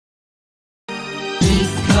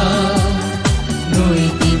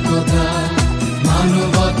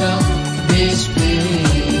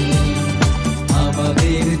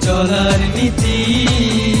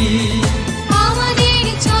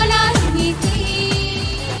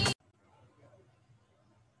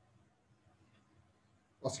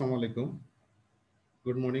Assalamu alaikum.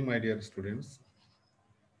 Good morning, my dear students.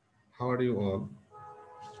 How are you all?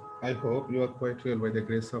 I hope you are quite well by the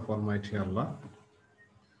grace of Almighty Allah.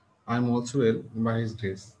 I am also well by His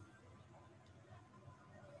grace.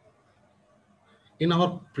 In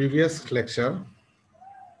our previous lecture,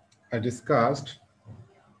 I discussed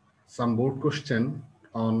some board question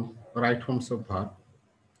on right forms of verb,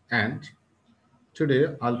 and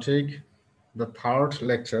today I'll take the third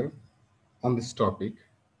lecture on this topic,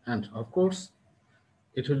 and of course,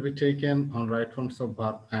 it will be taken on right forms of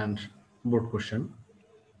verb and board question.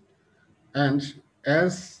 And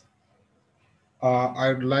as I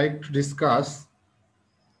would like to discuss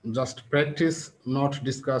just practice, not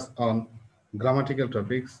discuss on grammatical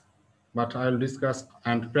topics, but I'll discuss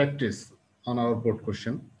and practice on our board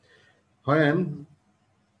question. When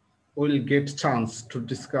we'll get chance to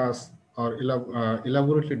discuss or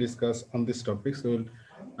elaborately discuss on these topics, we'll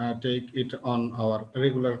take it on our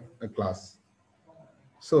regular class.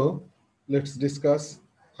 So let's discuss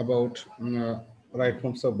about right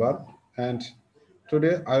forms of verb. And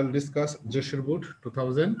today I will discuss Jeshurboot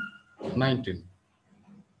 2019.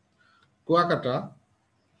 Kuakata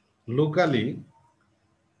locally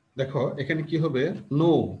দেখো এখানে কি হবে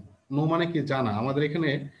no no মানে কি জানা আমাদের এখানে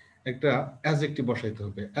একটা অ্যাডজেক্টিভ বসাইতে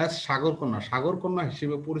হবে অ্যাজ সাগর কন্যা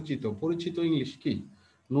হিসেবে পরিচিত পরিচিত ইংলিশ কি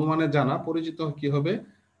নো মানে জানা পরিচিত কি হবে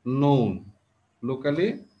নোন লোকালি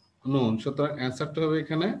নোন সুতরাং অ্যান্সারটা হবে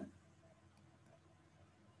এখানে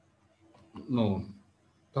নোন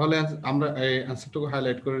তাহলে আমরা এই অ্যান্সারটুকু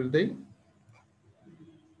হাইলাইট করে দেই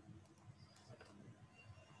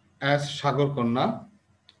as সাগরকন্যা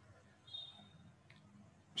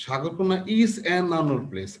is an noun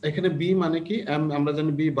place এখানে বি মানে কি আমরা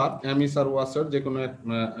জানি বি বাদ এম ইজ আর ওয়াসার যে কোনো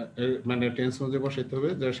মানে টেন্স অনুযায়ী বসাইতে হবে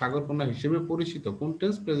যে সাগরকন্যা হিসেবে পরিচিত কোন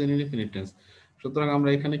টেন্স প্রেজেন্ট ইনডিফিনিট টেন্স সুতরাং আমরা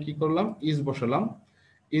এখানে কি করলাম ইজ বসালাম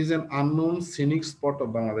is an unknown scenic spot of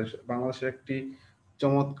বাংলাদেশের একটি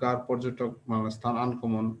চমৎকার পর্যটক স্থান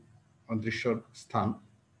আনকমন দৃশ্য স্থান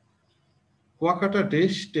Kuakata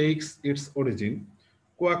dash text it's origin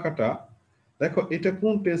Kuakata দেখো এটা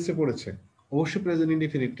কোন টেন্সে পড়েছে অবশ্যই present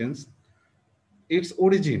indefinite tense it's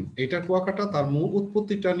origin এটা কুয়াকাটা তার মূল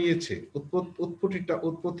উৎপত্তিটা নিয়েছে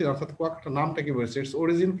উৎপত্তি অর্থাৎ কুয়াকাটা নামটা কি বলেছে it's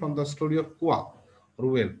origin from the story of কুয়া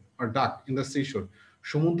রুয়েল আর ডাক ইন দ্য সিশোর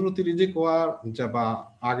সমুদ্র তীরে যে কুয়া বা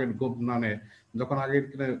আগের মানে যখন আগের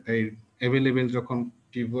এই অ্যাভেলেবেল যখন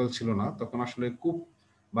টিউবওয়েল ছিল না তখন আসলে কূপ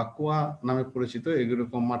বা কুয়া নামে পরিচিত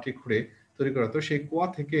এরকম মাটি খুঁড়ে তৈরি করা তো সেই কুয়া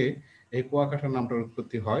থেকে এই কুয়াকাটার নামটার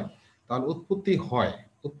উৎপত্তি হয় তাহলে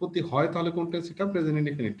উৎপত্তি হয় তাহলে কোন টেন্স এটা প্রেজেন্ট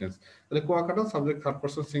ইনডিফিনিট টেন্স তাহলে Kuakata subject third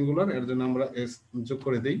person singular এর জন্য আমরা এস যোগ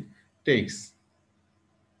করে দেই text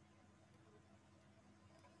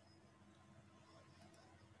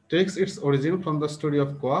its origin from the story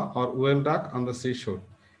of Koa or whale duck on the seashore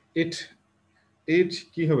it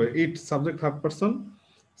কি হবে it subject third person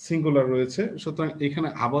singular রয়েছে সুতরাং এখানে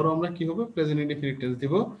আবারও আমরা কি হবে প্রেজেন্ট ইনডিফিনিট টেন্স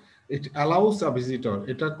দিব ইট অ্যালাউস আ ভিজিটর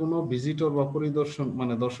এটা কোনো ভিজিটর বা পরিদর্শন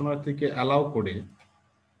মানে দর্শনার্থীকে অ্যালাউ করে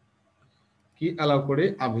কি অ্যালাউ করে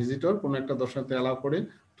আ ভিজিটর কোন একটা দর্শনার্থী অ্যালাউ করে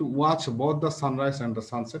to watch both the sunrise and the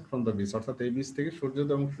sunset from the beach অর্থাৎ এই বিচ থেকে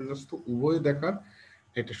সূর্যোদয় এবং সূর্যাস্ত উভয় দেখার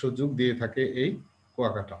একটা সুযোগ দিয়ে থাকে এই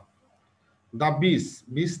কুয়াকাটা দ্য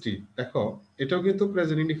বিচটি দেখো এটাও কিন্তু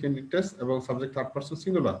প্রেজেন্ট ইনডিফিনিট টেন্স এবং সাবজেক্ট থার্ড পারসন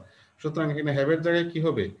সিঙ্গুলার সুতরাং এখানে হ্যাভের জায়গায় কি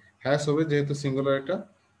হবে হ্যাজ হবে যেহেতু সিঙ্গুলার এটা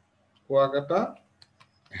Kuakata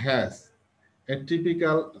has a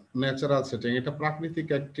typical natural setting এটা প্রাকৃতিক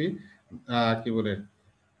একটি কি বলে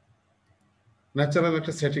ন্যাচারাল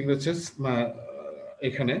একটা সেটিং রয়েছে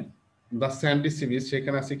এখানে দ্য স্যান্ডি সি বিচ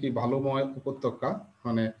সেখানে আছে কি ভালোময় উপত্যকা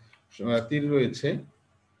মানে তীর রয়েছে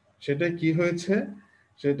সেটা কি হয়েছে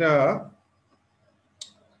সেটা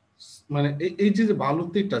মানে এই যে বালুর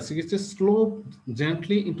তীরটা সেটা স্লোপ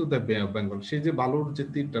জেন্টলি ইনটু দ্য বে অফ বেঙ্গল সেই যে বালুর যে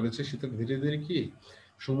তীরটা রয়েছে সেটা ধীরে ধীরে কি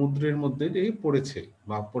সমুদ্রের মধ্যে পড়েছে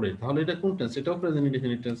বা পড়ে তাহলে এটা কোন টেন্স এটাও present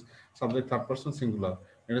indefinite tense subject third person singular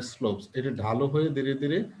এটা স্লোপস এটা ঢালু হয়ে ধীরে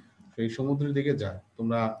ধীরে সেই সমুদ্রের দিকে যায়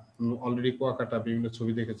তোমরা অলরেডি কুয়াকাটা বিভিন্ন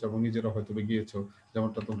ছবি দেখেছো এবং নিজেরা হয়তো গিয়েছো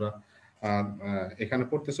যেমনটা তোমরা এখানে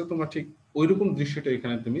পড়তেছো তোমরা ঠিক ওইরকম দৃশ্যটা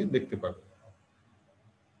এখানে তুমি দেখতে পাবে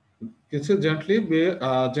কিছু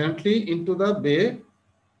gently into the bay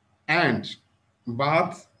and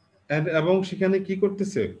bath এবং সেখানে কি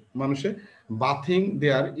করতেছে মানুষে bathing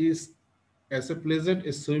there is as a pleasant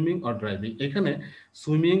as swimming or driving এখানে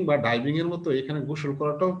সুইমিং বা ডাইভিং এর মতো এখানে গোসল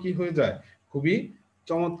করাটাও কি হয়ে যায় খুবই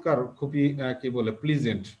চমৎকার খুবই কি বলে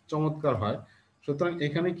প্লিজেন্ট চমৎকার হয় সুতরাং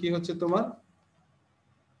এখানে কি হচ্ছে তোমার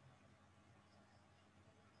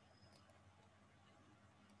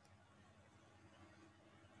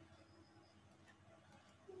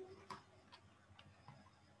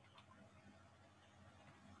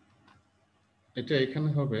এটা এখানে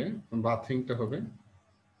হবে, বাথিংটা হবে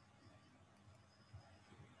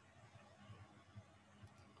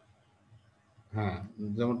হ্যাঁ,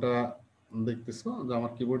 যেমনটা দেখতেছো যে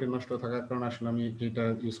আমার কিবোর্ডে নষ্ট থাকার কারণে আসলে আমি এটা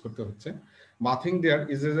ইউজ করতে হচ্ছে। Bathing there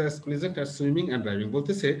is age pleasant as swimming and driving,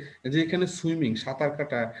 বলতেছে যে এখানে সুইমিং সাঁতার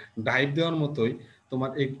কাটা, ডাইভ দেওয়ার মতোই তোমার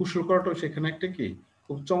এই কুশল করাটাও সেখানে একটা কি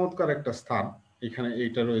খুব চমৎকার একটা স্থান এখানে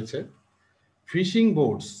এইটা রয়েছে। ফিশিং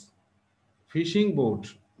বোটস, ফিশিং বোট,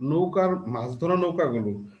 নৌকার মাছ ধরা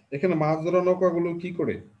নৌকাগুলো, এখানে মাছ ধরা নৌকাগুলো কি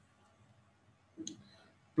করে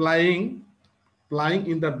প্লাইং, প্লাইং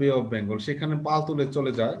ইন দ্য বে অফ বেঙ্গল, সেখানে পাল তুলে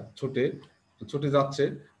চলে যায়, ছুটে ছুটে যাচ্ছে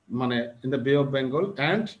মানে ইন দ্য বে অফ বেঙ্গল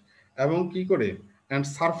অ্যান্ড, এবং কি করে অ্যান্ড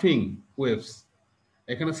সার্ফিং ওয়েভস,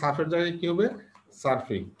 এখানে সার্ফের জায়গায় কি হবে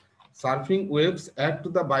surfing, surfing waves add to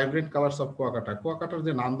the vibrant colours of Kuakata, কুয়াকাটার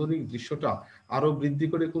যে নান্দনিক দৃশ্যটা আরো বৃদ্ধি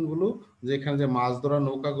করে কোনগুলো, যে এখানে যে মাছ ধরা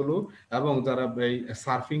নৌকাগুলো এবং যারা এই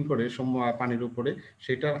সার্ফিং করে সময় পানির উপরে,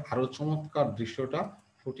 সেটার আরো চমৎকার দৃশ্যটা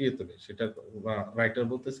ফুটিয়ে তোলে। সেটা রাইটার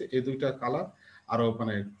বলতেছে এই দুইটা কালার আরো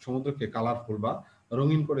মানে সমুদ্রকে কালারফুল বা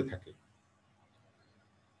রঙিন করে থাকে।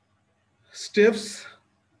 স্টেপস,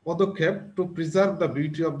 পদক্ষেপ two preserve the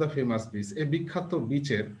beauty of the famous beach, এই বিখ্যাত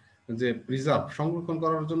বিচের যে প্রিজার্ভ সংরক্ষণ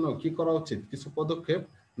করার জন্য কি করা উচিত, কিছু পদক্ষেপ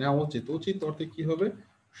নেওয়া উচিত। উচিত অর্থে কি হবে,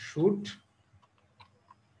 শুড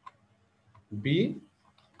বি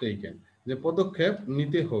টেকেন, যে পদক্ষেপ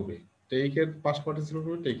নিতে হবে, টেকের পাস্ট পার্টিসিপল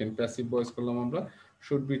হবে টেকেন, প্যাসিভ ভয়েস করলাম আমরা,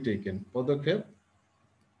 শুড বি টেকেন, পদক্ষেপ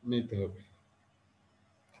নিতে হবে।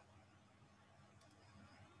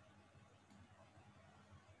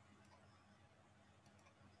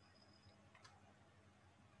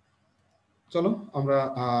 চলো আমরা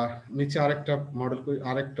নিচে আরেকটা মডেল করি,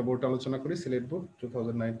 আরেকটা বোর্ড আলোচনা করি, সিলেট বোর্ড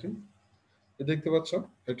 2019 দেখতে পাচ্ছ,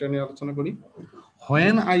 এটা নিয়ে আলোচনা করি।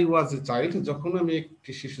 When I was a child, যখন আমি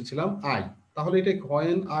একটি শিশু ছিলাম, আই, তাহলে এটা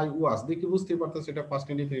হোয়েন আই ওয়াজ দেখে বুঝতে পারতেছে এটা পাস্ট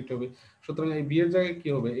ইনডিফিনিট হবে, সুতরাং এই বি এর জায়গায় কি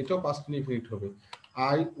হবে, এটাও পাস্ট ইনডিফিনিট হবে।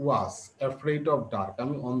 I was afraid of dark,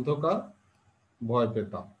 আমি অন্ধকার ভয়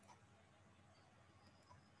পেতাম।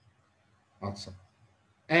 আচ্ছা,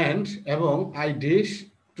 অ্যান্ড এবং আই ডিশ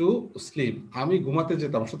টু স্লিপ, আমি ঘুমাতে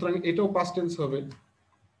যেতাম, সুতরাং এটাও পাস্ট টেন্স হবে।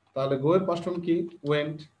 তাহলে গো এর পাস্ট ফর্ম কি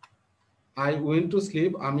went, I went to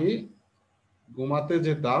sleep, আমি ঘুমাতে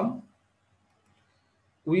যেতাম,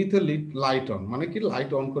 উইথ এ লাইট অন, মানে কি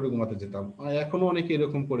লাইট অন করে ঘুমাতে যেতাম। এখনো অনেকে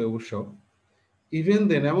এরকম করে অবশ্য। ইভেন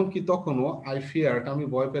দেন, এমনকি তখনও, আই ফিয়ার্ড, আমি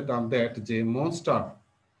ভয় পেতাম, দ্যাট, যে মনস্টার,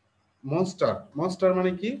 মনস্টার, মনস্টার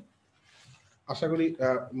মানে কি, আশা করি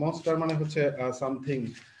মনস্টার মানে হচ্ছে something,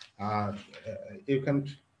 you can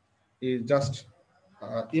just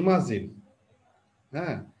imagine,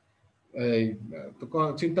 হ্যাঁ, এই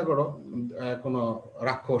চিন্তা করো কোন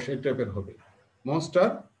রাক্ষস এই টাইপের হবে। মনস্টার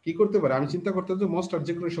কি করতে পারে, আমি চিন্তা করতাম যে মনস্টার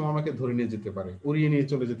যে কোনো সময় আমাকে ধরে নিয়ে যেতে পারে, উড়িয়ে নিয়ে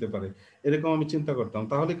চলে যেতে পারে, এরকম আমি চিন্তা করতাম।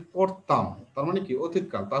 তাহলে করতাম তার মানে কি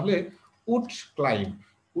অতীতকাল, তাহলে উড ক্লাইম,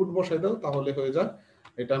 উড বসাই দাও তাহলে হয়ে যায়,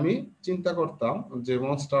 এটা আমি চিন্তা করতাম যে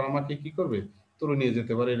মনস্টার আমাকে কি করবে, তুলে নিয়ে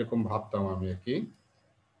যেতে পারে, এরকম ভাবতাম আমি আর কি।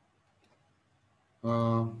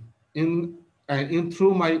 In in through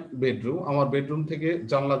my bedroom, আমার বেডরুম থেকে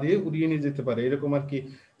জানলা দিয়ে উড়িয়ে নিয়ে যেতে পারে, এরকম আর কি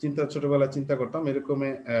চিন্তা, ছোটবেলায় চিন্তা করতাম, এরকম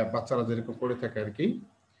বাচ্চারা যেরকম করে থাকে আর কি।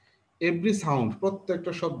 এভরি সাউন্ড,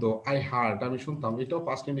 প্রত্যেকটা শব্দ, আই হার্ড, আমি শুনতাম, এটাও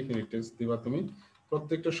পাস্ট ইনডিফিনিট টেন্স দিবা তুমি,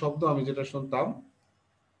 প্রত্যেকটা শব্দ আমি যেটা শুনতাম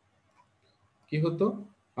কি হতো,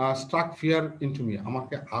 স্ট্রাক ফিয়ার ইনটু মি,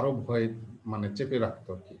 আমাকে আরো ভয় মানে চেপে রাখতো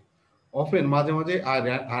আর কি। অফেন, মাঝে মাঝে I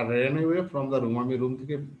ran away from the room, আমি রুম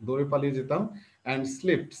থেকে দৌড়ে পালিয়ে যেতাম। অ্যান্ড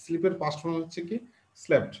স্লিপড, স্লিপের পাস্ট ফর্ম হচ্ছে কি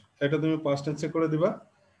স্লেপ্ট, এটা তুমি পাস্ট টেন্সে করে দিবা।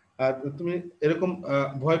 আর তুমি এরকম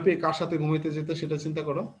ভয় পেয়ে কার সাথে ঘুমাইতে যেতে সেটা চিন্তা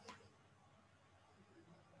করো।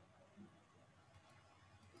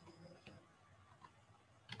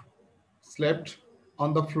 Slept on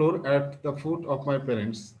the floor at the foot of my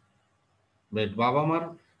parents bed, বাবা মার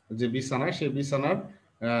যে বিছানা সেই বিছানার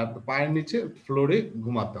পায়ের নিচে ফ্লোরে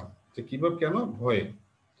ঘুমাতাম, যে কিভাবে কেন ভয়ে।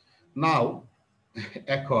 নাও,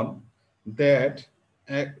 এখন, দ্যাট,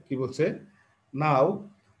 কি বলছে, now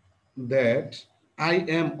that I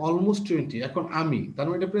am almost 20, এখন আমি, তার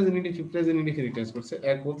মানে এটা প্রেজেন্ট ইনডিফিনিট টেন্স করছে,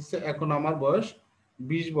 এক বলছে এখন আমার বয়স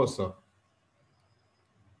 20 বছর।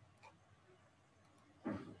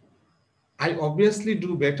 I obviously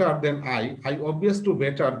do better than I obvious do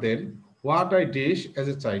better than what I did as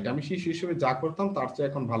a child, আমি শিশু হিসেবে যা করতাম তার চেয়ে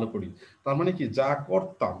এখন ভালো করি, তার মানে কি যা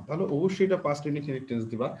করতাম, তাহলে অবশ্যই এটা পাস্ট ইনডিফিনিট টেন্স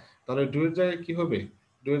দিবা। তাহলে ডু এর জায়গায় কি হবে,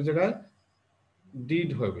 ডু এর জায়গায় ডিড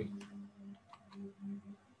হবে,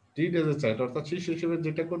 ডিড এজ এ চাইল্ড, অর্থাৎ শিশু হিসেবে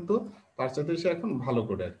যেটা করতো তার চাইতে সে এখন ভালো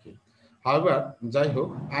করে আর কি। হাউএভার, যাই হোক,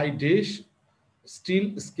 I did still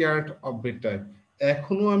scared of bed time,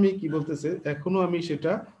 এখনো আমি কি বলতেছে, এখনো আমি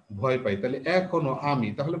সেটা ভয় পাই, তাহলে এখনো আমি,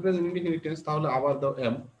 তাহলে প্রেজেন্ট ইনডিফিনিট টেন্স, তাহলে আবার দাও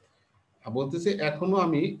এম, বলতেছে এখনো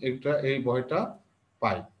আমি এটা এই ভয়টা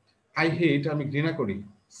পাই। আই হেট আমি ঘৃণা করি,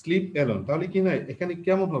 স্লিপ এলোন, তাহলে কি নয় এখানে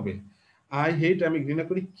কেমন হবে, আই হেট আমি ঘৃণা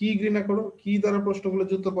করি, কি ঘৃণা করো, কি দ্বারা প্রশ্নগুলো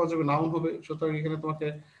যুক্ত পাওয়া যাবে, নাউন হবে, সুতরাং এখানে তোমাকে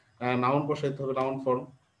নাউন বসাইতে হবে, নাউন ফর্ম।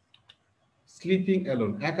 স্লিপিং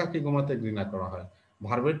এলোন একাকী ঘুমাতে ঘৃণা করা হয়,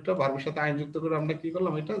 ভার্বেরটা ভার্বের সাথে আইন যুক্ত করে আমরা কি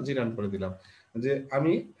করলাম, এটা জিরান করে দিলাম, যে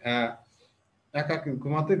আমি একাকী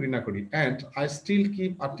ঘুমাতে ঘৃণা করি। And I still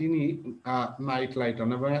keep a tiny night light on,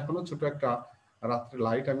 এবং এখনো ছোট একটা রাত্রে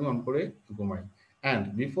লাইট আমি অন করে ঘুমাই। And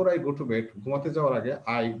before I go to bed, ঘুমাতে যাওয়ার আগে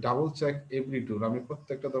আই ডাবল চেক এভরি ডোর, আমি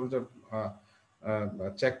প্রত্যেকটা দরজা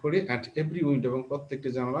চেক করি, অ্যান্ড এভরি উইন্ডো, এবং প্রত্যেকটি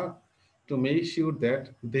জানালা, to make sure that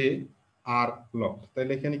they R lock,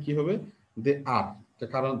 তাহলে এখানে কি হবে, দে আর,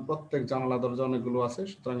 কারণ প্রত্যেক জানালা দরজা অনেকগুলো আছে,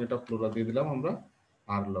 সুতরাং এটা প্লুরাল দিয়ে দিলাম আমরা,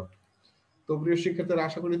 আর লক। তো প্রিয় শিক্ষার্থীরা,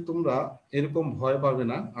 আশা করি তোমরা এরকম ভয় পাবে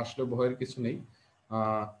না, আসলে ভয়ের কিছু নেই।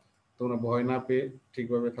 তোমরা ভয় না পেয়ে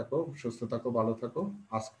ঠিকভাবে থাকো, সুস্থ থাকো, ভালো থাকো।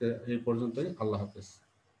 আজকে এই পর্যন্তই, আল্লাহ হাফেজ।